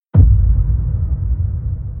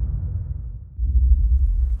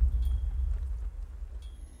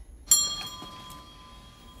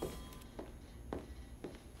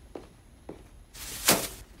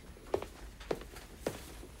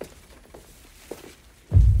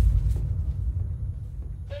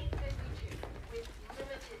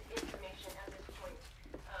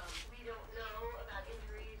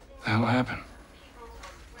What happened?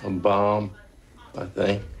 A bomb, I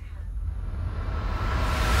think.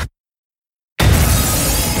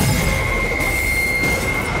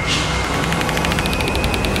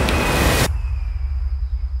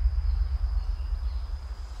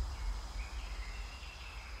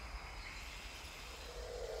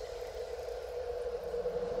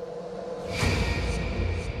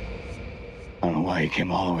 I don't know why he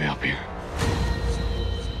came all the way up here.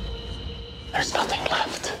 There's nothing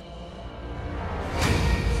left.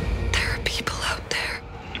 There are people out there.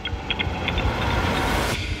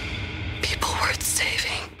 People worth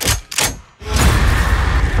saving.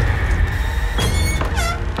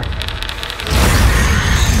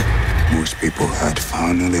 Most people had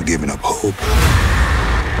finally given up hope.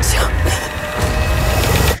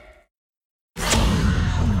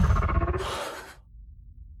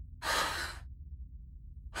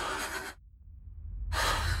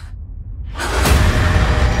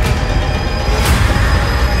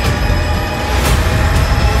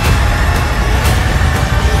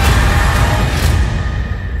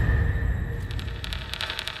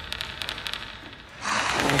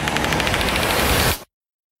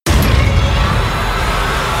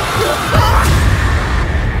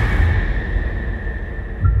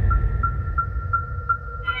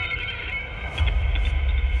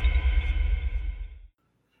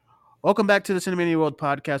 Welcome back to the Cinemania World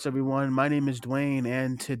Podcast, everyone. My name is Dwayne,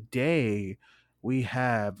 and today we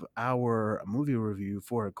have our movie review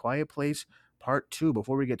for A Quiet Place Part 2.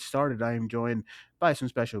 Before we get started, I am joined by some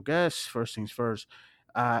special guests. First things first,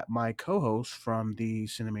 my co-host from the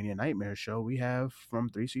Cinemania Nightmare Show, we have from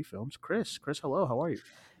 3C Films, Chris. Chris, hello, how are you?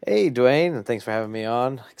 Hey, Dwayne, and thanks for having me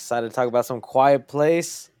on. Excited to talk about some Quiet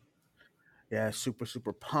Place. Yeah,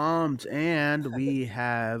 super pumped. And we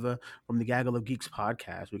have from the Gaggle of Geeks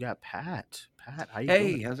podcast, we got Pat. Pat, how you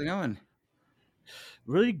doing? Hey, how's it going?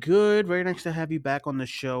 Really good. Very nice to have you back on the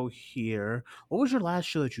show here. What was your last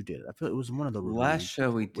show that you did? I feel it was one of the Last reviews.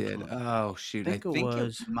 show we Which did. one? Oh shoot, I think it think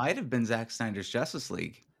was- it might have been Zack Snyder's Justice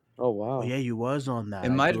League. Oh, wow. Oh, yeah, you was on that. It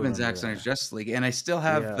I might do have been remember Zack Snyder's that. Justice League, and I still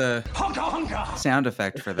have Yeah. the sound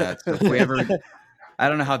effect for that. So if we ever, I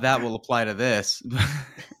don't know how that will apply to this.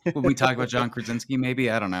 When we talk about John Krasinski, maybe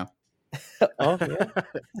I don't know. Oh, yeah.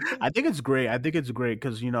 I think it's great. I think it's great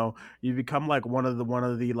because you become like one of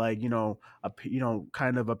the like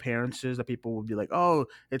kind of appearances that people will be like, oh,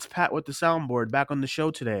 it's Pat with the soundboard back on the show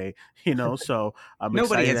today. So I'm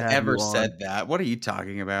Nobody excited has to have ever you on. said that. What are you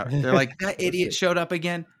talking about? They're like, that idiot showed up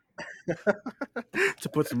again. To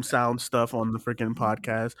put some sound stuff on the freaking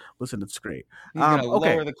podcast. Listen, it's great. He's gonna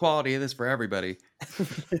Okay. lower the quality of this for everybody.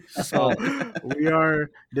 So we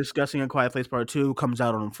are discussing A Quiet Place Part 2. Comes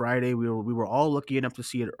out on Friday. We were all lucky enough to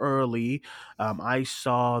see it early. I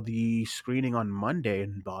saw the screening on Monday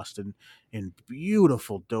in Boston in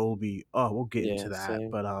beautiful Dolby. Oh, we'll get into Yeah, that.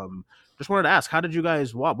 same. But just wanted to ask, how did you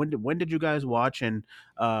guys watch? When did you guys watch? And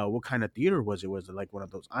what kind of theater was it? Was it like one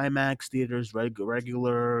of those IMAX theaters,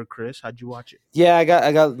 regular? Chris, how'd you watch it? Yeah, I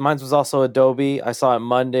got mine was also Adobe. I saw it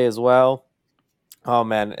Monday as well. Oh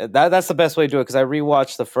man, that's the best way to do it because I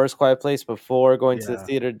rewatched the first Quiet Place before going to the Yeah.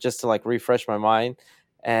 theater just to like refresh my mind,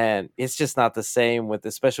 and it's just not the same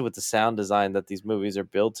especially with the sound design that these movies are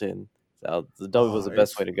built in. So the Adobe was the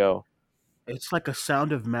best way to go. It's like a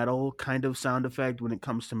Sound of Metal kind of sound effect when it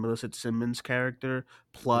comes to Millicent Simmons' character,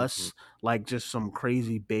 plus like just some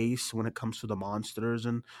crazy bass when it comes to the monsters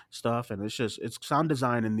and stuff. And it's sound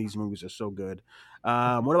design in these movies are so good.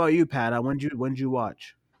 What about you, Pat? When'd you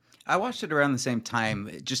watch? I watched it around the same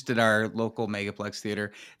time, just at our local Megaplex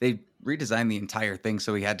theater. They redesigned the entire thing,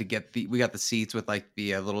 so we had to we got the seats with like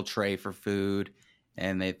the little tray for food,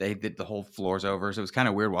 and they did the whole floors over. So it was kind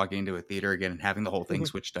of weird walking into a theater again and having the whole thing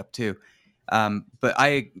switched up too. But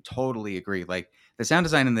I totally agree. Like the sound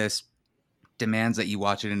design in this demands that you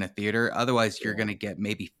watch it in a theater. Otherwise, you're going to get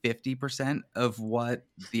maybe 50% of what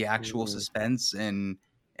the actual suspense and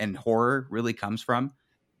horror really comes from.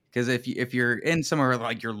 Because if you're in somewhere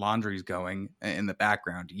like your laundry's going in the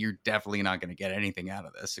background, you're definitely not going to get anything out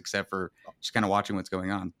of this except for just kind of watching what's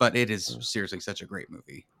going on. But it is seriously such a great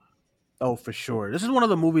movie. Oh, for sure. This is one of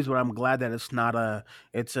the movies where I'm glad that it's not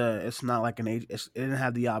like it didn't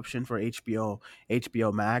have the option for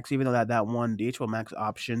HBO Max, even though that one, the HBO Max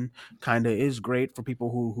option kind of is great for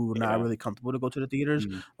people who are not really comfortable to go to the theaters.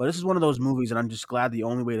 But this is one of those movies, and I'm just glad the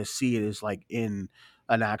only way to see it is like in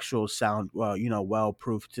an actual sound,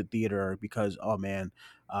 well-proofed to theater because, oh man,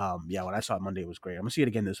 when I saw it Monday, it was great. I'm gonna see it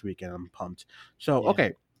again this weekend. I'm pumped. So,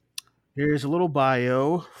 okay. Here's a little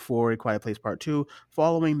bio for A Quiet Place Part 2.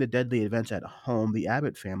 Following the deadly events at home, the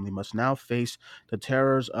Abbott family must now face the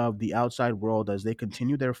terrors of the outside world as they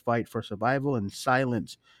continue their fight for survival in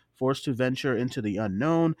silence. Forced to venture into the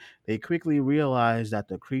unknown, they quickly realize that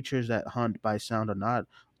the creatures that hunt by sound are not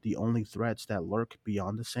the only threats that lurk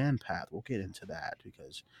beyond the sand path. We'll get into that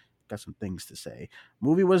because got some things to say.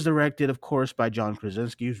 Movie was directed, of course, by John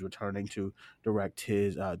Krasinski, who's returning to direct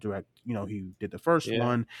his direct. He did the first Yeah.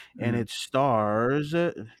 one, and it stars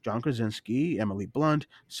John Krasinski, Emily Blunt,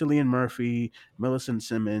 Cillian Murphy, Millicent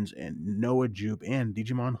Simmons, and Noah Jupe, and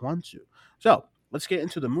Digimon Hwansu. So let's get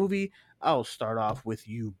into the movie. I'll start off with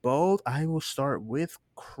you both. I will start with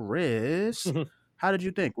Chris. How did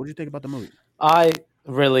you think? What did you think about the movie? I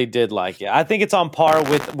really did like it. I think it's on par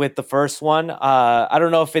with the first one. I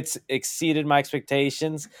don't know if it's exceeded my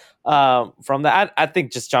expectations from that. I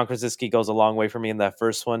think just John Krasinski goes a long way for me in that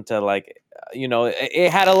first one to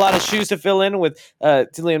it had a lot of shoes to fill in with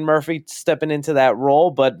Cillian Murphy stepping into that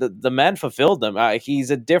role, but the man fulfilled them. He's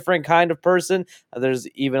a different kind of person. There's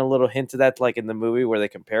even a little hint to that like in the movie where they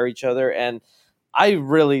compare each other, and I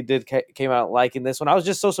really did came out liking this one. I was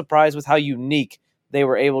just so surprised with how unique they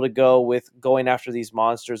were able to go with going after these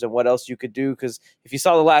monsters and what else you could do. Because if you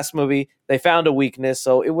saw the last movie, they found a weakness.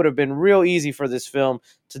 So it would have been real easy for this film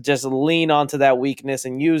to just lean onto that weakness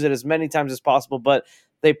and use it as many times as possible. But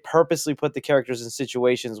they purposely put the characters in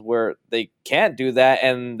situations where they can't do that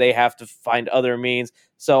and they have to find other means.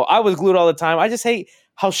 So I was glued all the time. I just hate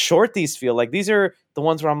how short these feel. Like these are the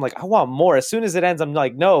ones where I'm like, I want more. As soon as it ends, I'm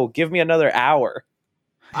like, no, give me another hour.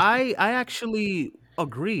 I actually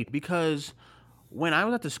agreed because when I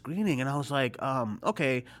was at the screening and I was like,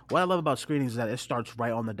 okay, what I love about screenings is that it starts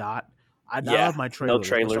right on the dot. I love my trailers. No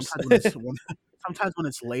trailers. Sometimes when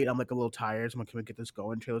it's late, I'm like a little tired. So I'm like, can we get this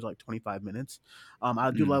going? Trailers are like 25 minutes. I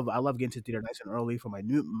love getting to theater nice and early for my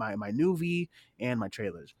new V and my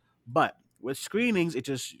trailers. But with screenings, it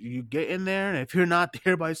just you get in there, and if you're not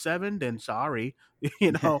there by 7, then sorry,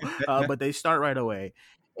 but they start right away.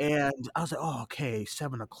 And I was like, oh, okay,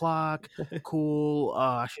 7 o'clock, cool.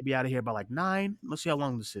 I should be out of here by like 9. Let's see how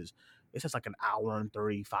long this is. It says like an hour and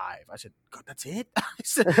 35. I said, God, that's it. I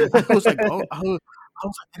was like, that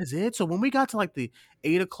is it. So when we got to like the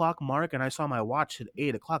 8 o'clock mark, and I saw my watch at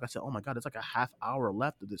 8 o'clock, I said, oh my God, it's like a half hour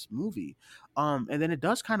left of this movie. And then it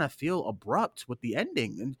does kind of feel abrupt with the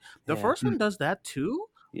ending, and the first one does that too.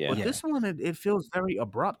 Yeah. But this one, it feels very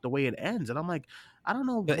abrupt the way it ends, and I'm like, I don't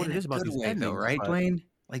know But what in it is a about good these way, endings, though, right, but Dwayne?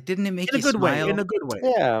 Like, didn't it make in a you good way. smile? In a good way.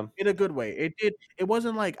 Yeah. In a good way. It did. It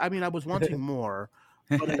wasn't like I mean, I was wanting more,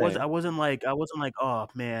 but it was. Same. I wasn't like oh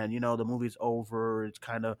man, the movie's over. It's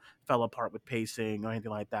kind of fell apart with pacing or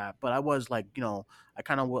anything like that. But I was like, I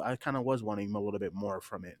kind of was wanting a little bit more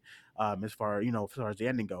from it. As far as the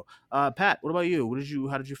ending go. Pat, what about you?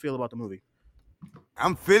 How did you feel about the movie?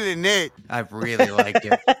 I'm feeling it. I really like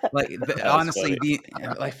it. Like honestly, funny.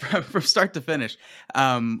 like from start to finish,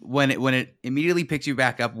 when it immediately picks you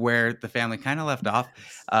back up where the family kind of left off,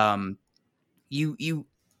 you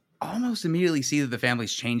almost immediately see that the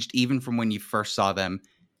family's changed even from when you first saw them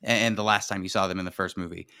and the last time you saw them in the first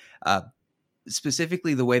movie.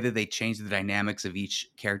 Specifically, the way that they changed the dynamics of each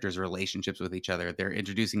character's relationships with each other. They're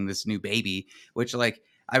introducing this new baby, which like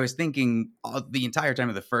I was thinking the entire time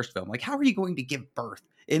of the first film, like, how are you going to give birth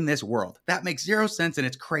in this world? That makes zero sense, and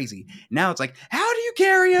it's crazy. Now it's like, how do you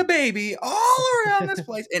carry a baby all around this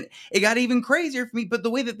place? And it got even crazier for me, but the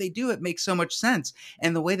way that they do it makes so much sense.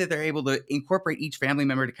 And the way that they're able to incorporate each family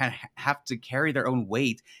member to kind of have to carry their own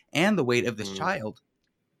weight and the weight of this child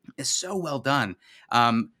is so well done.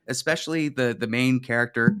 Especially the main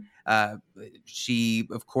character. She,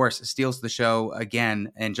 of course, steals the show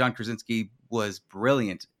again, and John Krasinski was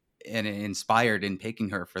brilliant and inspired in picking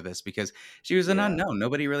her for this because she was an unknown.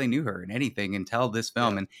 Nobody really knew her in anything until this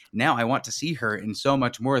film, and now I want to see her in so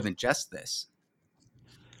much more than just this.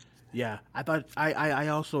 Yeah, I thought I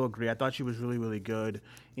also agree. I thought she was really, really good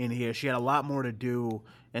in here. She had a lot more to do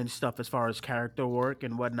and stuff as far as character work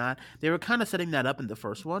and whatnot. They were kind of setting that up in the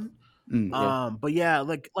first one. But yeah,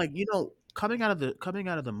 like coming out of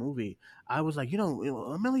the movie, I was like,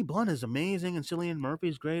 Emily Blunt is amazing and Cillian Murphy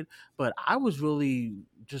is great, but I was really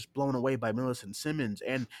just blown away by Millicent Simmons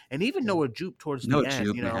and even Noah Jupe towards the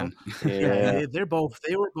end. Man. Yeah,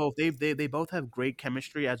 they both have great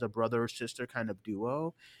chemistry as a brother sister kind of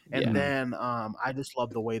duo. And then I just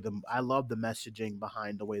love I love the messaging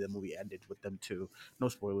behind the way the movie ended with them too. No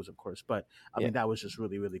spoilers, of course, but I mean that was just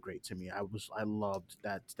really, really great to me. I loved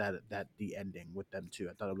that the ending with them too.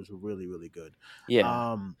 I thought it was really, really good.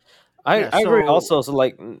 Yeah. I agree also. So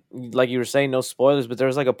like you were saying, no spoilers, but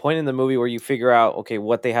there's like a point in the movie where you figure out, okay,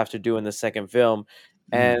 what they have to do in the second film.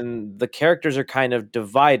 And the characters are kind of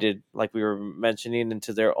divided, like we were mentioning,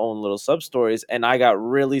 into their own little sub stories. And I got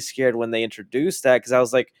really scared when they introduced that because I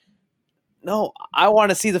was like, no, I want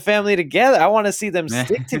to see the family together. I want to see them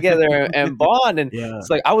stick together and bond. And Yeah. it's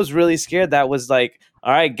like I was really scared. That was like,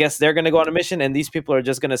 all right, guess they're gonna go on a mission, and these people are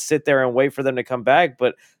just gonna sit there and wait for them to come back.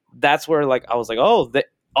 But that's where like I was like, oh,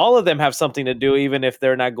 all of them have something to do, even if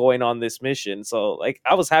they're not going on this mission. So like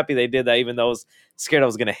I was happy they did that, even though I was scared I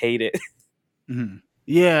was gonna hate it. Mhm.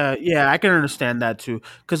 Yeah, I can understand that too.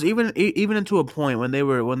 Because even into a point when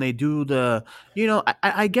they do the,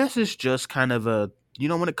 I guess it's just kind of a,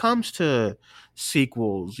 when it comes to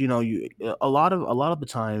sequels, a lot of the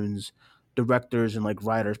times directors and like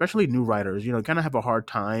writers, especially new writers, kind of have a hard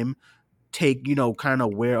time kind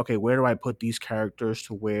of where do I put these characters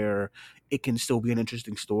to where it can still be an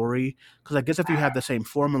interesting story? Because I guess if you have the same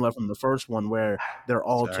formula from the first one where they're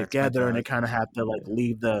all Sorry, it's my together and they dog. kind of have to like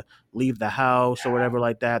leave the house or whatever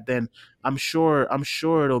like that, then I'm sure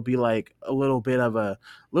it'll be like a little bit of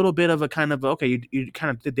a kind of okay, you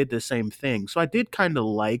kind of did the same thing. So I did kind of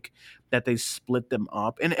like that they split them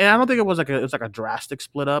up, and I don't think it was like a drastic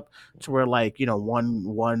split up to where like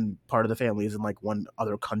one part of the family is in like one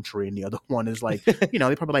other country and the other one is like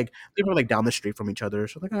they probably like down the street from each other.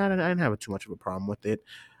 So like I didn't have too much of a problem with it,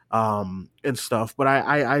 and stuff. But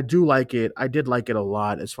I do like it. I did like it a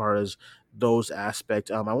lot as far as those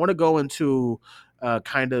aspects. I want to go into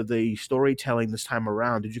kind of the storytelling this time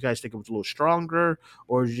around. Did you guys think it was a little stronger,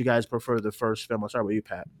 or did you guys prefer the first film? I'll start with you,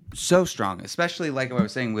 Pat. So strong, especially like what I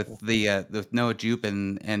was saying with the Noah Jupe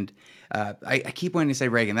and I keep wanting to say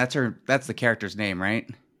Reagan. That's the character's name, right?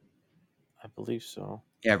 I believe so.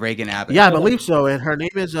 Yeah, Reagan Abbott. Yeah, I believe so. And her name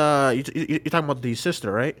is you're talking about the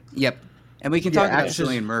sister, right? Yep. And we can Yeah, talk about actress-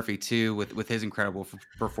 Cillian Murphy too with his incredible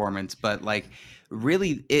performance, but like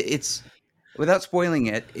really it's without spoiling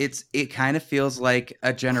it, it kind of feels like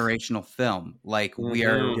a generational film. Like Mhm.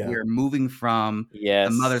 Yeah. we're moving from Yes.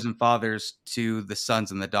 the mothers and fathers to the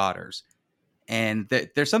sons and the daughters. And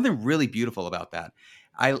there's something really beautiful about that.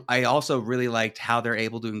 I also really liked how they're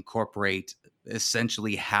able to incorporate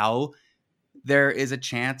essentially how there is a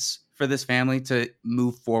chance for this family to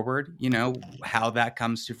move forward. How that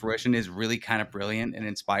comes to fruition is really kind of brilliant and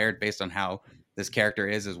inspired based on how this character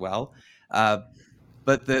is as well.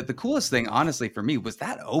 But the coolest thing, honestly, for me was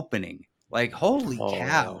that opening. Like, holy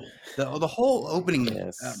cow. The whole opening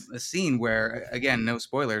Yes. scene where, again, no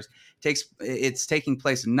spoilers, it's taking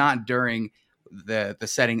place not during the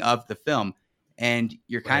setting of the film. And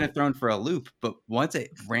you're kind of thrown for a loop, but once it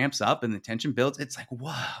ramps up and the tension builds, it's like,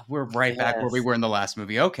 wow, we're right back where we Yes. were in the last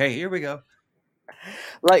movie. Okay, here we go.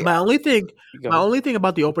 Like My only thing go My ahead. only thing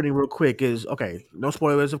about the opening, real quick, is okay. No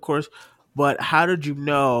spoilers, of course, but how did you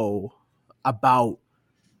know about?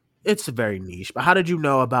 It's very niche, but how did you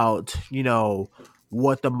know about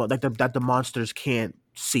what that the monsters can't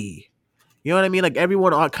see? You know what I mean? Like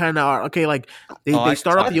everyone are kind of are okay. Like they I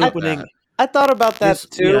start could off the talk about opening. that. I thought about that This-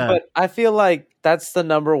 too, yeah. but I feel like that's the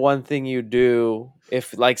number one thing you do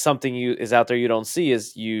if like something is out there you don't see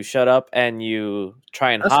is you shut up and you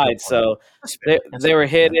try and That's a good hide. point. So That's fair. That's they a were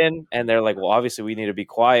good point. hidden and they're like, well, obviously we need to be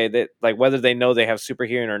quiet. Like whether they know they have super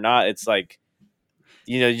hearing or not, it's like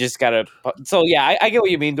you just gotta. So yeah, I get what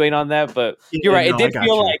you mean, Dwayne, on that. But you're Yeah, right. no, It I did got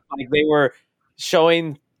feel you. like they were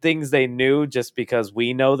showing things they knew just because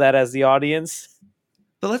we know that as the audience.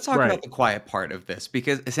 But let's talk Right. about the quiet part of this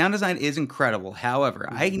because sound design is incredible. However,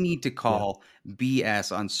 I need to call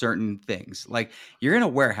BS on certain things. Like you're in a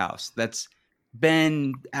warehouse that's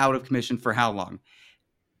been out of commission for how long?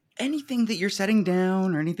 Anything that you're setting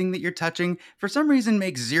down or anything that you're touching for some reason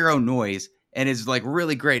makes zero noise and is like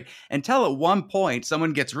really great until at one point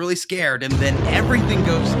someone gets really scared and then everything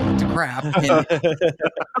goes to crap and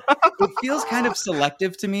it feels kind of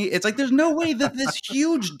selective to me. It's like there's no way that this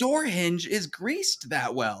huge door hinge is greased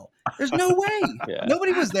that well. There's no way. Yeah.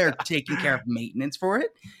 Nobody was there taking care of maintenance for it.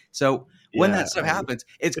 So when Yeah, that stuff happens,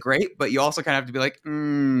 it's great, but you also kind of have to be like,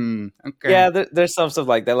 okay. Yeah, there's some stuff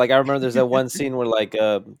like that. Like I remember there's that one scene where like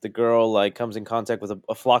the girl like comes in contact with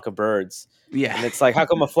a flock of birds, and Yeah. it's like, how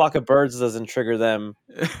come a flock of birds doesn't trigger them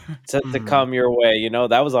to Mhm. come your way?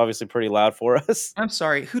 That was obviously pretty loud for us, I'm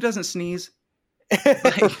sorry. Who doesn't sneeze?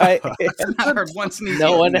 right? I've not heard one sneeze. No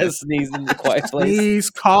yet one in this. has sneezed in the quiet place. Sneeze,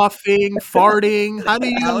 coughing, farting. How do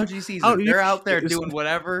you? Allergy season. you- They're out there it's- doing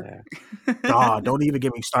whatever. God, don't even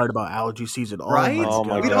get me started about allergy season. Oh Right? my Oh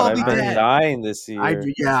my God. We'd all god, be I've been dead. dying this year.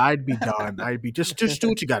 I'd be done. I'd be just do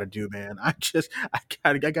what you got to do, man. I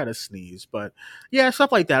gotta sneeze, but yeah,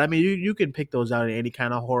 stuff like that. I mean, you can pick those out in any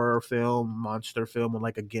kind of horror film, monster film, with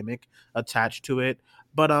like a gimmick attached to it.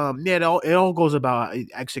 But yeah, it all goes about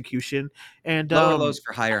execution and Lower lows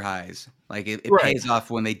for higher highs. Like it Right. pays off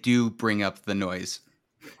when they do bring up the noise.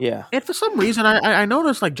 Yeah. And for some reason, I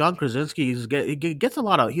noticed like John Krasinski gets a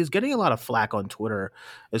lot of he's getting a lot of flack on Twitter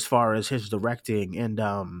as far as his directing, and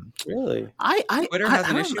Really? Twitter has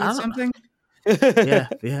an issue with something.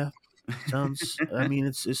 yeah. Sounds. I mean,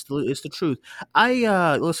 it's the truth.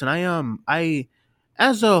 I listen. I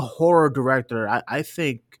as a horror director, I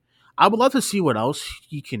think I would love to see what else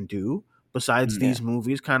he can do besides Yeah. these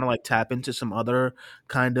movies. Kind of like tap into some other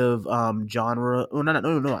kind of genre. Oh,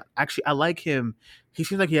 no. Actually, I like him. He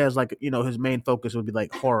seems like he has like his main focus would be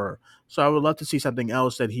like horror. So I would love to see something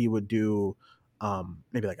else that he would do.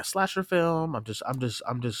 Maybe like a slasher film. I'm just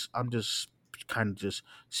kind of just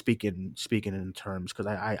speaking in terms because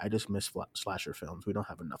I just miss slasher films. We don't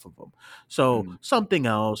have enough of them. So Mm. something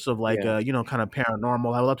else of like Yeah. kind of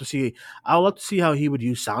paranormal. I would love to see how he would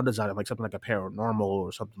use sound design, like something like a paranormal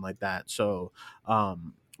or something like that. So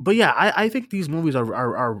but yeah, I think these movies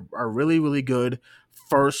are really, really good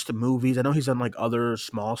first movies. I know he's done like other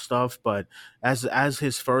small stuff, but as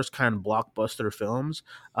his first kind of blockbuster films,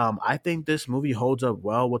 I think this movie holds up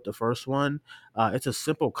well with the first one. It's a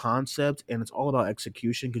simple concept and it's all about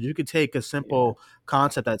execution because you could take a simple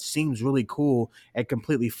concept that seems really cool and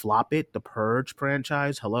completely flop it. The Purge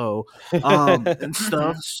franchise, hello, and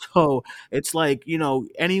stuff. So it's like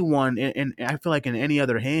anyone, and I feel like in any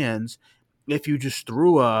other hands, if you just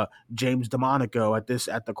threw a James DeMonico at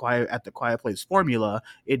the Quiet Place formula,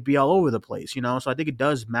 it'd be all over the place. So I think it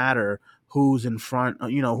does matter who's in front,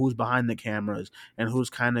 who's behind the cameras and who's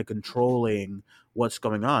kind of controlling what's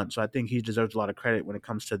going on. So I think he deserves a lot of credit when it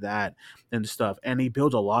comes to that and stuff. And he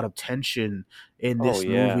builds a lot of tension in Oh this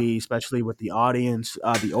yeah. movie, especially with the audience,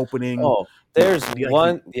 the opening. Oh, there's like,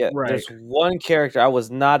 one. right. There's one character I was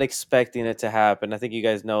not expecting it to happen. I think you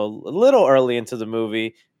guys know a little early into the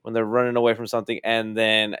movie when they're running away from something, and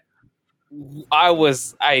then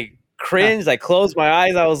I cringed. I closed my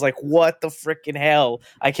eyes. I was like, "What the freaking hell!"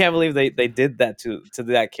 I can't believe they did that to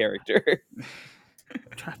that character.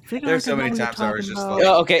 There's so many times I was just like,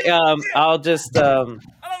 Oh, okay, I'll just they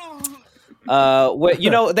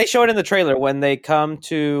show it in the trailer when they come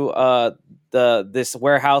to this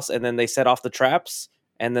warehouse and then they set off the traps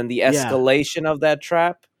and then the escalation of that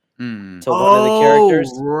trap to one of the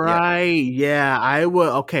characters. Right. Yeah, I would.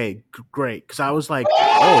 Okay, great. Because I was like,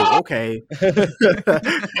 oh, okay. Yeah.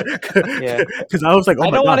 Because I was like, oh I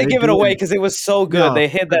my don't God, want to they're give it doing away it. because it was so good. No, They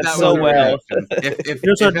hit that that so was a well. reaction. If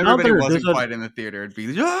There's everybody another- wasn't there's a- quiet in the theater, it'd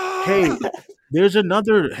be Hey, there's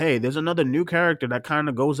another new character that kind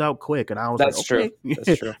of goes out quick, and I was That's like, true. okay.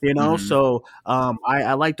 That's true. Mhm. So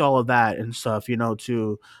I liked all of that and stuff,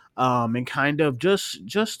 too, and kind of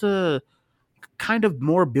just kind of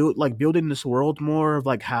more building this world more of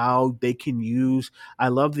like how they can use. I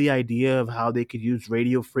love the idea of how they could use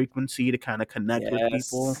radio frequency to kind of connect with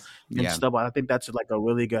people Yes. and Yeah. stuff. I think that's like a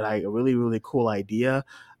really good, a really, really cool idea.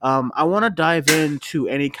 I want to dive into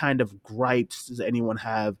any kind of gripes does anyone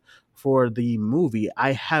have for the movie.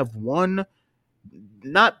 I have one,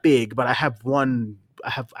 not big, but I have one. I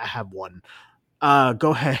have one. Go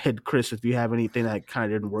ahead, Chris, if you have anything that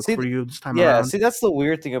kind of didn't work See, for you this time Yeah, around. see, that's the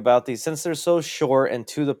weird thing about these. Since they're so short and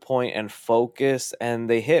to the point and focused, and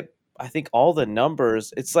they hit, I think, all the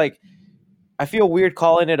numbers, it's like, I feel weird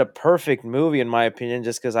calling it a perfect movie, in my opinion,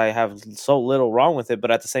 just because I have so little wrong with it. But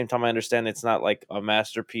at the same time, I understand it's not like a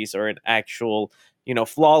masterpiece or an actual,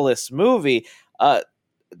 flawless movie.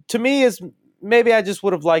 To me, is maybe I just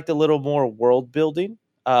would have liked a little more world building.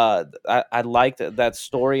 I liked that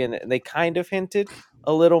story, and they kind of hinted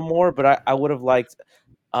a little more, but I would have liked,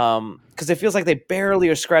 because it feels like they barely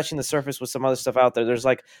are scratching the surface with some other stuff out there. There's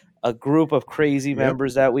like a group of crazy Yep.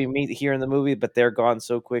 members that we meet here in the movie, but they're gone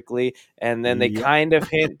so quickly, and then they Yep. kind of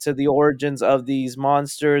hint to the origins of these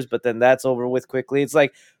monsters, but then that's over with quickly. It's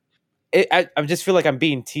like I just feel like I'm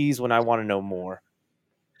being teased when I want to know more.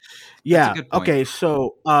 Yeah. good point. Okay.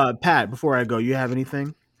 So, Pat, before I go, you have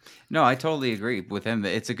anything? No, I totally agree with him.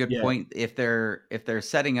 It's a good Yeah. point. If they're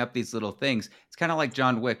setting up these little things, it's kind of like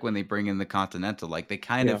John Wick when they bring in the Continental. Like they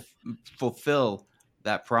kind Yeah. of fulfill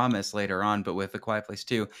that promise later on. But with The Quiet Place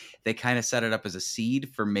 2, they kind of set it up as a seed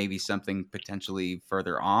for maybe something potentially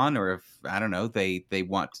further on, or if I don't know, they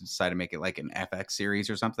want to decide to make it like an FX series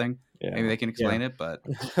or something. Maybe they can explain it. But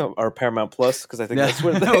Or Paramount Plus, because I think that's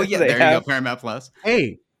where oh yeah, they there you have. go, Paramount Plus.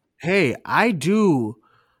 Hey, I do.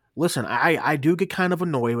 Listen, I do get kind of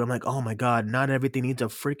annoyed when I'm like, oh my God, not everything needs a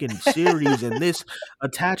freaking series and this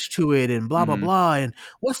attached to it and blah, blah, Mhm. blah. And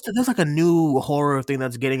there's like a new horror thing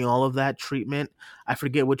that's getting all of that treatment. I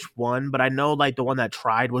forget which one, but I know like the one that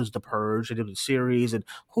tried was The Purge. It was a series and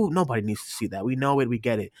nobody needs to see that. We know it, we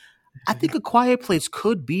get it. I think A Quiet Place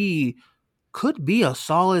could be could be a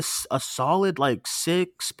solid like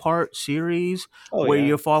 6-part series Oh where yeah.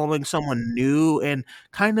 you're following someone new, and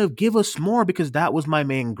kind of give us more, because that was my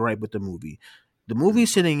main gripe with the movie. The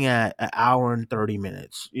movie's sitting at an hour and 30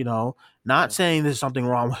 minutes, not Yeah. saying there's something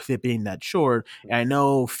wrong with it being that short. And I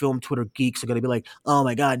know film Twitter geeks are going to be like, oh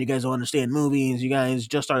my God, you guys don't understand movies. You guys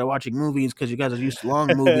just started watching movies because you guys are used to long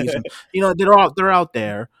movies. And, they're out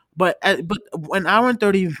there. But an hour and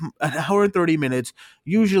 30 minutes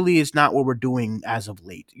usually is not what we're doing as of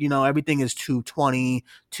late. Everything is 220,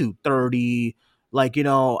 230. Like,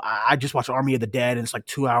 I just watched Army of the Dead, and it's like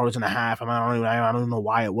 2 hours and a half. I don't know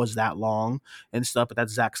why it was that long and stuff, but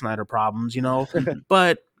that's Zack Snyder problems.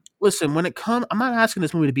 But listen, I'm not asking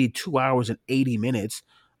this movie to be 2 hours and 80 minutes.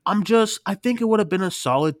 I think it would have been a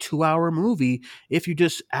solid 2-hour movie if you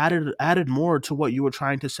just added more to what you were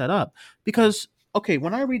trying to set up. Because, okay,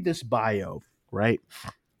 when I read this bio, right?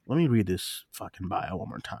 Let me read this fucking bio one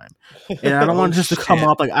more time. And I don't want just to come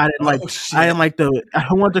off like I don't want it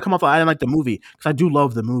to come off like I didn't like the movie, because I do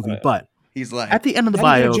love the movie. But He's like, at the end of the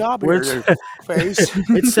How do you bio, get a job where here, it's-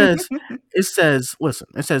 it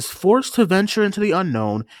says, forced to venture into the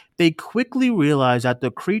unknown, they quickly realize that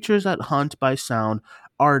the creatures that hunt by sound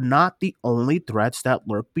are not the only threats that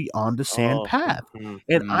lurk beyond the sand Oh, path. mhm.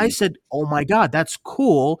 And I said, oh my God, that's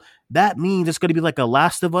cool. That means it's going to be like a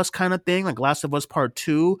Last of Us kind of thing, like Last of Us Part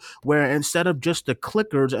 2, where instead of just the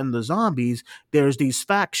clickers and the zombies, there's these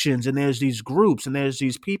factions and there's these groups and there's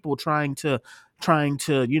these people trying to kind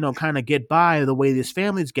of get by the way this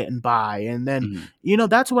family's getting by. And then,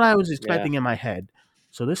 that's what I was expecting in my head.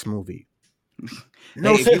 So this movie,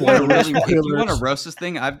 no hey, if you want to spoilers. roast this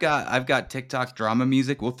thing, I've got TikTok drama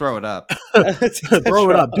music. We'll throw it up.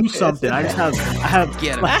 Throw it up, do something. I have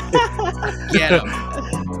Get him. Get him.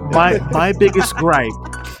 my biggest gripe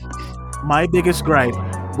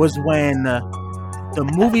was when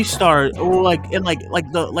the movie started, or like when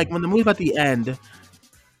the movie about the end,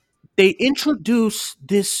 they introduce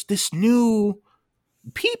this new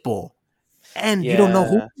people, and you don't know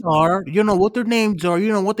who they are, you don't know what their names are, you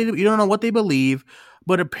don't know what they believe,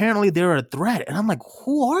 but apparently they're a threat. And I'm like,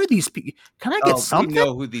 who are these people? Can I get something? We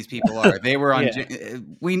know who these people are. They were on.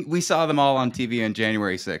 We saw them all on TV on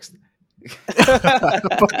January 6th.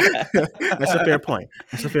 That's a fair point.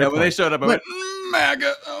 When they showed up, I went,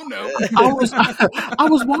 MAGA. Oh no! I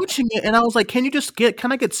was watching it, and I was like, can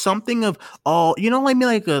I get something of all?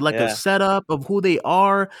 Like a setup of who they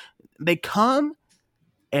are. They come,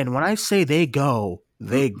 and when I say they go,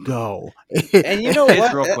 they go. And you know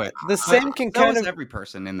what? Real quick. The same can kind of every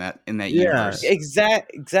person in that universe.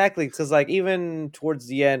 Exactly. Because like even towards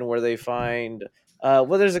the end where they find.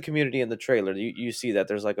 There's a community in the trailer. You see that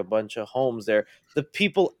there's like a bunch of homes there. The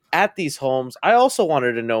people at these homes, I also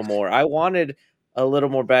wanted to know more. I wanted a little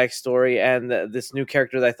more backstory, and this new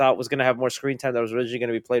character that I thought was going to have more screen time that was originally going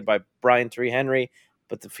to be played by Brian Tyree Henry,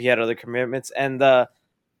 but he had other commitments. And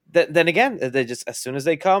then again, they just, as soon as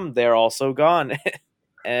they come, they're also gone,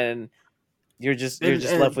 and you're just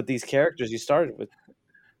left with these characters you started with.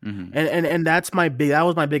 Mm-hmm. And that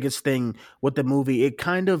was my biggest thing with the movie. It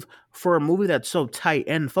kind of, for a movie that's so tight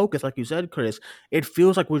and focused, like you said, Chris, it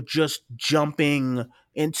feels like we're just jumping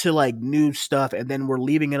into like new stuff, and then we're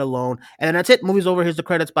leaving it alone, and then that's it. Movie's over. Here's the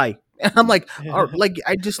credits. Bye. And I'm like,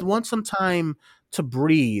 I just want some time to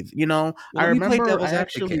breathe. I remember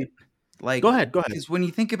actually. Like, go ahead. Because when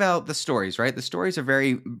you think about the stories, right? The stories are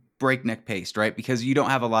very breakneck paced, right? Because you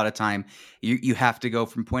don't have a lot of time. You have to go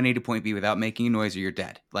from point A to point B without making a noise, or you're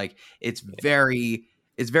dead. Like it's very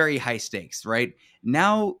high stakes, right?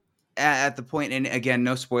 Now at the point, and again,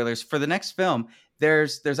 no spoilers for the next film.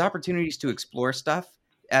 There's opportunities to explore stuff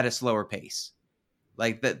at a slower pace.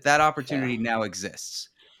 Like that opportunity now exists.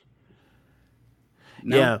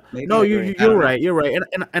 No, you're right. You're right,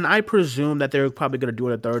 and I presume that they're probably going to do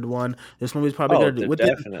a third one. This movie's probably going to do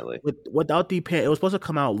definitely. Without the it was supposed to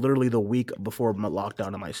come out literally the week before my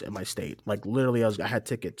lockdown in my state. Like literally, I had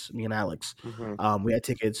tickets. Me and Alex, we had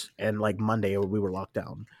tickets, and like Monday we were locked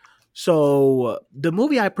down. So the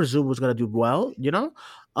movie, I presume, was going to do well,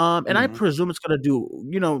 and I presume it's going to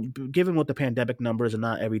do, given what the pandemic numbers and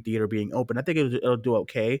not every theater being open, I think it'll do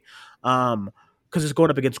okay. Because it's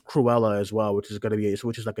going up against Cruella as well, which is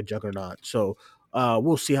like a juggernaut. So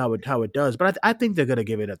we'll see how it does. But I think they're gonna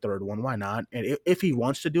give it a third one. Why not? And if he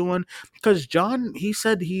wants to do one, because John, he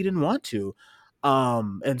said he didn't want to,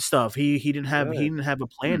 and stuff. He didn't have a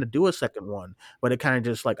plan to do a second one. But it kind of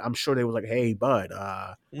just like, I'm sure they was like, hey bud,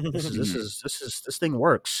 this thing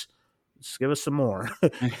works. Just give us some more,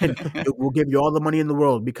 and we'll give you all the money in the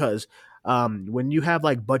world, because when you have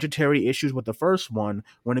like budgetary issues with the first one,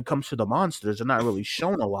 when it comes to the monsters, they're not really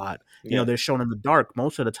shown a lot. You know, Yeah. they're shown in the dark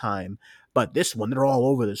most of the time. But this one, they're all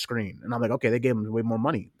over the screen, and I'm like, okay, they gave them way more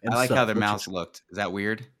money. And I like how stuff, their which mouths is- looked. Is that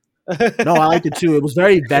weird? No, I liked it too. It was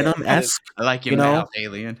very Venom esque. I like your You know? mouth,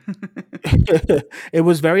 alien. It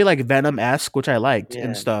was very like Venom esque, which I liked Yeah.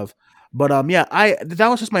 and stuff. But yeah, that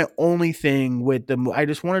was just my only thing with I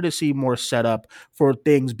just wanted to see more setup for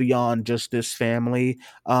things beyond just this family,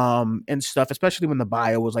 and stuff. Especially when the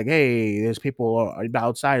bio was like, "Hey, there's people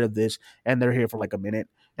outside of this, and they're here for like a minute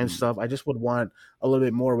and Mm. stuff." I just would want a little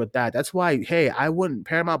bit more with that. That's why, hey, I wouldn't.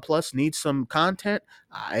 Paramount Plus needs some content.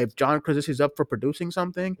 If John Krasinski's up for producing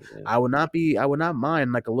something, Yeah. I would not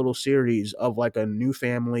mind like a little series of like a new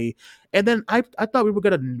family. And then I thought we were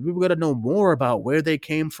gonna know more about where they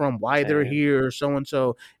came from, why they're Same. here, so and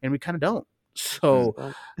so, and we kind of don't. So,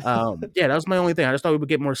 yeah, that was my only thing. I just thought we would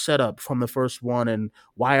get more setup from the first one, and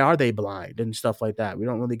why are they blind and stuff like that. We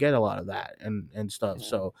don't really get a lot of that and stuff. Yeah.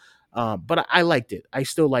 So, but I liked it. I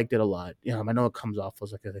still liked it a lot. I know it comes off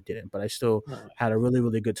as like I didn't, but I still had a really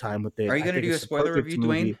really good time with it. Are you I going to think do a it's the spoiler perfect review,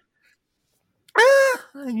 movie. Dwayne?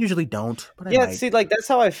 I usually don't, but I Yeah, might. see, like that's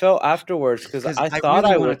how I felt afterwards because Because I I thought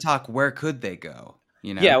really I want would. to talk. Where could they go?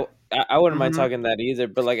 You know? Yeah, I wouldn't mind Mhm. talking that either.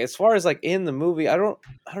 But like as far as like in the movie, I don't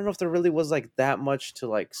know if there really was like that much to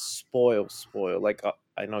like spoil. Like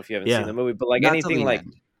I know if you haven't Yeah. seen the movie, but like Not till anything the like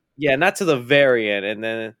end. yeah, not to the very end, and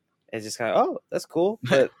then it's just kind of oh that's cool,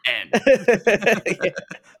 but End. yeah.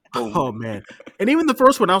 Oh man! And even the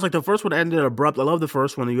first one, I was like, the first one ended abrupt. I love the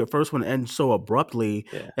first one. The first one ends so abruptly.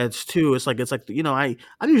 Yeah. It's like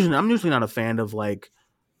I'm usually not a fan of like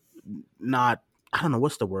not I don't know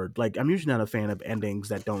what's the word. Like I'm usually not a fan of endings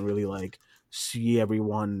that don't really like see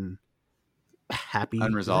everyone happy. Does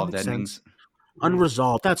that Unresolved make sense? endings.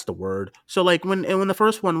 Unresolved. That's the word. So like when the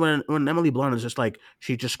first one when Emily Blunt is just like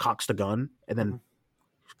she just cocks the gun and then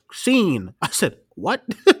scene. I said what?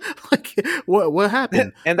 Like what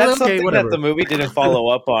happened? And Well, that's okay, something whatever. that the movie didn't follow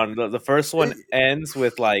up on. The first one ends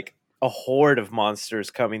with like a horde of monsters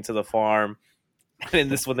coming to the farm. And in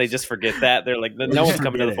this one, they just forget that. They're like, no one's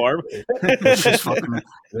coming to the farm. It's just fucking,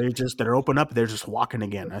 they're open up, they're just walking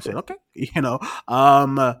again. I said, okay,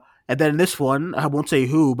 and then this one, I won't say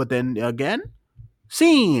who, but then again,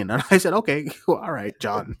 scene, and I said, okay, all right,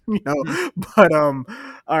 John, but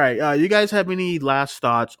all right, you guys have any last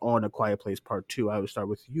thoughts on A Quiet Place Part 2? I would start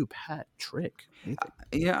with you, Patrick. What do you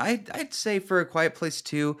think? Yeah, I'd say for A Quiet Place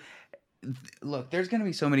 2, look, there's going to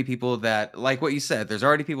be so many people that, like what you said, there's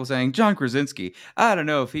already people saying, John Krasinski, I don't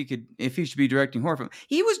know if he should be directing horror films.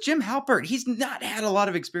 He was Jim Halpert. He's not had a lot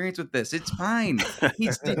of experience with this. It's fine.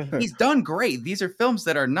 He's done great. These are films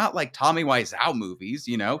that are not like Tommy Wiseau movies,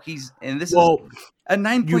 and this is a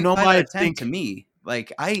 9.5 why I out of 10 think- to me.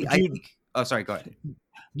 Like, I think, oh, sorry, go ahead.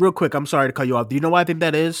 Real quick, I'm sorry to cut you off. Do you know why I think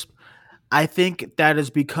that is? I think that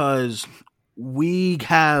is because we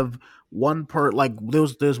have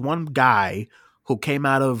there's one guy who came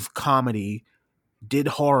out of comedy, did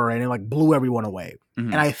horror, and it like blew everyone away. Mhm.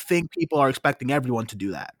 And I think people are expecting everyone to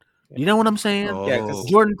do that. You know what I'm saying? Yeah, because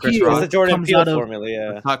Jordan Chris Peele Rock. it's the Jordan comes Peele out of formula.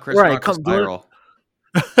 Yeah. Not Chris Right, Rock or Jordan- Spiral.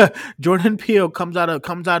 Jordan Peele comes out of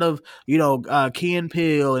Key and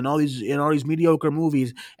Peele and all these mediocre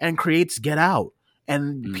movies and creates Get Out.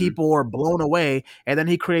 And Mhm. people are blown away, and then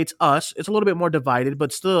he creates Us. It's a little bit more divided,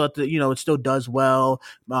 but still, it still does well.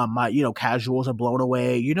 Casuals are blown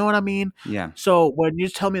away. You know what I mean? Yeah. So when you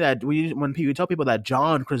tell me that, when you tell people that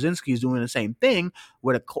John Krasinski is doing the same thing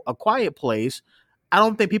with a Quiet Place, I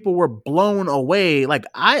don't think people were blown away. Like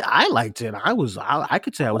I liked it. I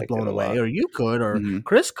could say I was liked it blown a away, lot. or you could, or Mhm.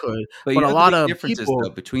 Chris could. But, But a the lot big of differences, people, though,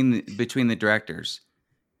 between the directors.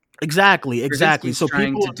 exactly. Krasinski's So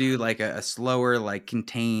trying people, to do like a slower, like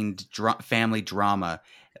contained family drama,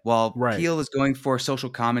 while Right. Peele is going for social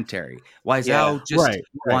commentary. Wiseau Yeah. just Right.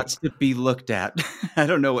 wants to be looked at. I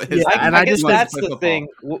don't know what his. Yeah, and I I guess just that's play the football. thing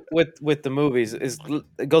with the movies is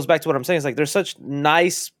it goes back to what I'm saying. It's like they're such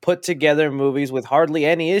nice put together movies with hardly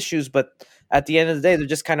any issues, but at the end of the day, they're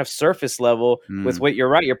just kind of surface level. With what you're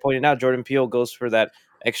right, you're pointing out. Jordan Peele goes for that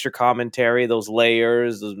extra commentary, those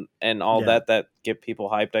layers, and all Yeah. that get people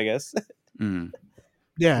hyped. I guess. Mm.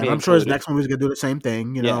 yeah, and me I'm sure his included. next movie is gonna do the same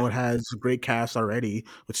thing. Yeah. It has a great cast already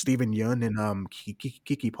with Steven Yeun and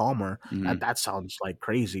Kiki Palmer. Mhm. That sounds like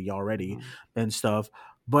crazy already Mhm. and stuff.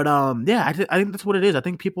 But yeah, I think that's what it is. I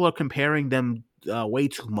think people are comparing them way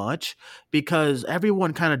too much because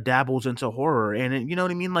everyone kind of dabbles into horror, and you know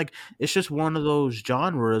what I mean. Like it's just one of those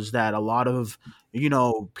genres that a lot of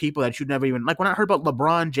people that you never even like. When I heard about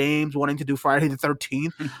LeBron James wanting to do Friday the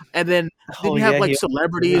 13th, and then Oh you have yeah, like he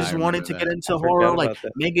celebrities I wanting remember to get that. into I horror, forgot like about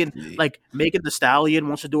that. Megan the Stallion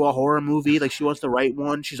wants to do a horror movie, like she wants to write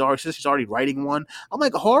one. She's already writing one. I'm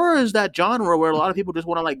like, horror is that genre where a lot of people just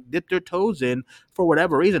want to like dip their toes in for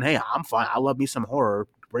whatever reason. Hey, I'm fine. I love me some horror.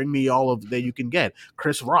 Bring me all of that you can get.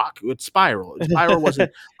 Chris Rock with Spiral. Spiral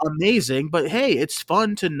wasn't amazing, but hey, it's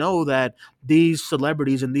fun to know that these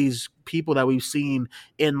celebrities and these people that we've seen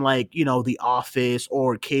in like The Office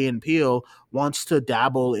or Key and Peele wants to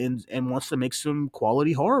dabble in and wants to make some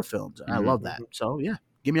quality horror films. And I Mhm. love that. So yeah,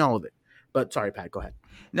 give me all of it. But sorry, Pat, go ahead.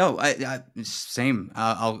 No, I same.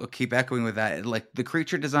 I'll keep echoing with that. Like the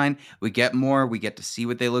creature design, we get more. We get to see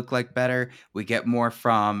what they look like better. We get more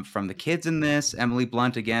from the kids in this. Emily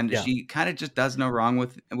Blunt again. Yeah. She kind of just does no wrong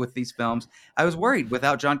with these films. I was worried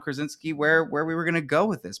without John Krasinski where we were gonna go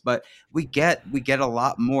with this, but we get a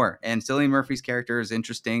lot more. And Cillian Murphy's character is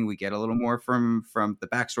interesting. We get a little more from the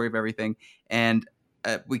backstory of everything, and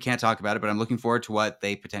we can't talk about it. But I'm looking forward to what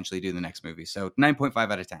they potentially do in the next movie. So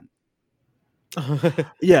 9.5 out of 10.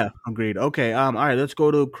 Yeah, agreed. Okay, all right, let's go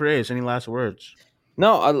to Chris. Any last words?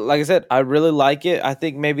 No, like I said, I really like it. I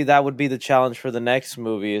think maybe that would be the challenge for the next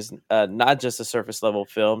movie is not just a surface level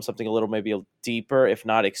film, something a little maybe deeper, if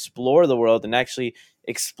not explore the world and actually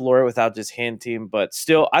explore it without just hinting. But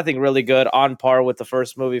still, I think really good, on par with the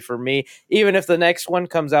first movie for me. Even if the next one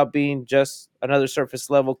comes out being just another surface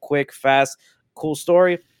level, quick, fast, cool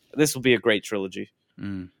story, this will be a great trilogy.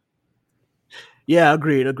 Mm. Yeah,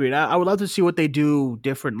 agreed. I would love to see what they do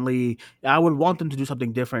differently. I would want them to do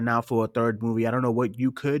something different now for a third movie. I don't know what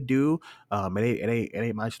you could do. It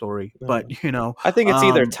ain't my story, but I think it's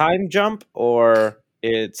either um, Time Jump or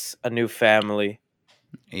it's A New Family.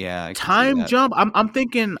 Yeah, I can see Time that. jump. I'm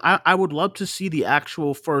thinking. I would love to see the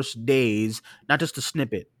actual first days, not just the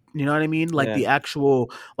snippet. You know what I mean? Like Yeah. the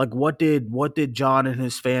actual, like what did John and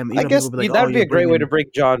his family? I guess People be like, that "Oh, would be you're a great way to bringing."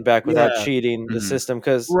 bring John back without Yeah, cheating the Mhm. system.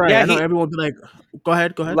 Because right. yeah, I know he everyone would be like, "Go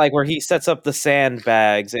ahead, go ahead." like where he sets up the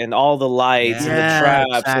sandbags and all the lights and the Yeah,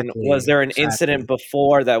 traps. And was there an incident exactly.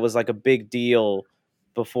 before that was like a big deal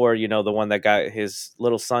before the one that got his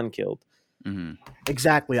little son killed? Mhm.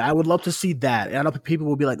 Exactly. I would love to see that. And I know people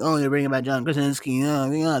will be like, "Oh, they're bringing back John Krasinski.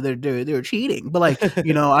 Yeah, they're cheating." But like,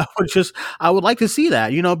 I would like to see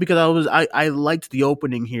that. Because I liked the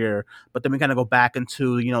opening here, but then we kind of go back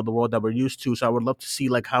into the world that we're used to. So I would love to see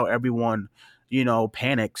like how everyone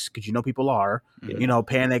panics because people are Mhm.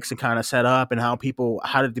 panics and kind of set up and how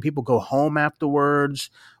did the people go home afterwards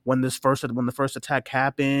when the first attack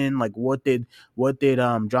happened. Like what did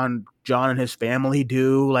John and his family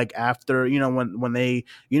do like after when they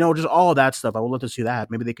just all of that stuff. I would love to see that.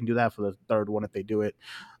 Maybe they can do that for the third one if they do it.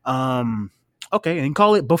 Okay, and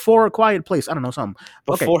call it Before a Quiet Place. I don't know, something.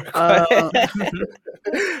 Okay. Before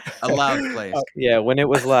A loud place. yeah, when it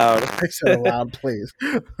was loud. I said aloud, please.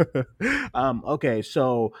 Okay,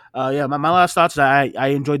 so yeah, my last thoughts. I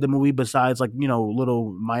enjoyed the movie. Besides, like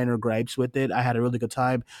little minor gripes with it, I had a really good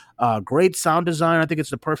time. Great sound design. I think it's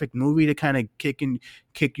the perfect movie to kind of kick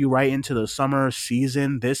you right into the summer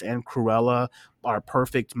season. This and Cruella are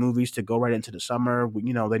perfect movies to go right into the summer.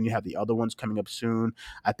 Then you have the other ones coming up soon.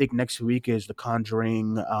 I think next week is The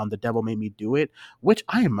Conjuring, The Devil Made Me Do It, which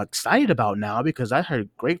I am excited about now because I heard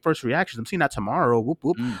great first reactions. I'm seeing that tomorrow. Whoop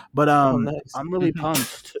whoop. Mm. But nice. I'm really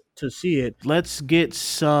pumped to see it. Let's get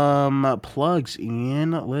some plugs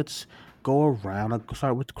in. Let's go around. I'll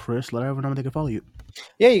start with Chris. Let everyone know where they can follow you.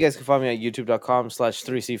 Yeah, you guys can follow me at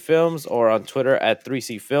youtube.com/3C Films or on Twitter at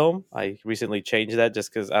 3C Film. I recently changed that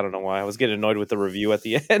just because I don't know why. I was getting annoyed with the review at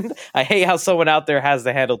the end. I hate how someone out there has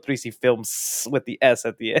the handle 3C Films with the S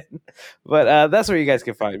at the end. But that's where you guys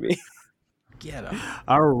can find me. Get 'em.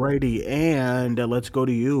 Alrighty, and let's go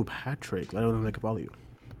to you, Patrick. Let everyone know where they can follow you.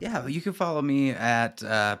 Yeah, you can follow me at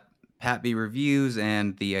Pat B Reviews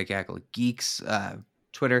and the Gaggle of Geeks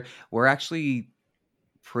Twitter. We're actually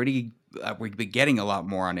we've been getting a lot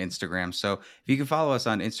more on Instagram. So if you can follow us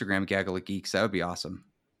on Instagram, Gaggle of Geeks, that would be awesome.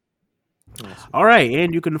 All right,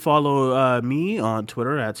 and you can follow me on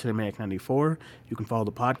Twitter at Cinematic94. You can follow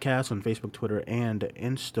the podcast on Facebook, Twitter, and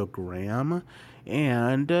Instagram.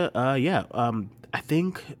 And I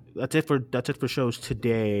think that's it for shows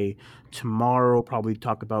today. Tomorrow, probably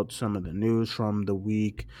talk about some of the news from the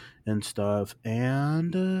week and stuff.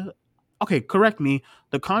 And okay, correct me.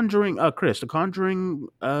 The Conjuring, Chris. The Conjuring,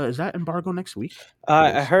 is that embargo next week?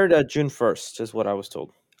 I heard June 1st is what I was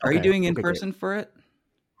told. Are you Okay, doing in okay, great. person for it?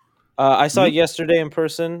 I saw Me? it yesterday in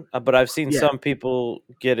person, but I've seen Yeah. some people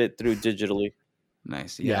get it through digitally.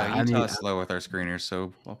 Nice. Yeah, Yeah, I need. Utah's slow with our screeners,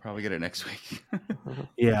 so I'll probably get it next week.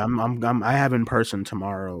 Yeah, I have in person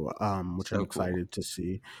tomorrow, which I'm So cool. excited to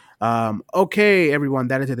see. Okay, everyone,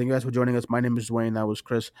 that is it. Thank you guys for joining us. My name is Dwayne. That was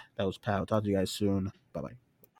Chris. That was Pat. I'll talk to you guys soon. Bye bye.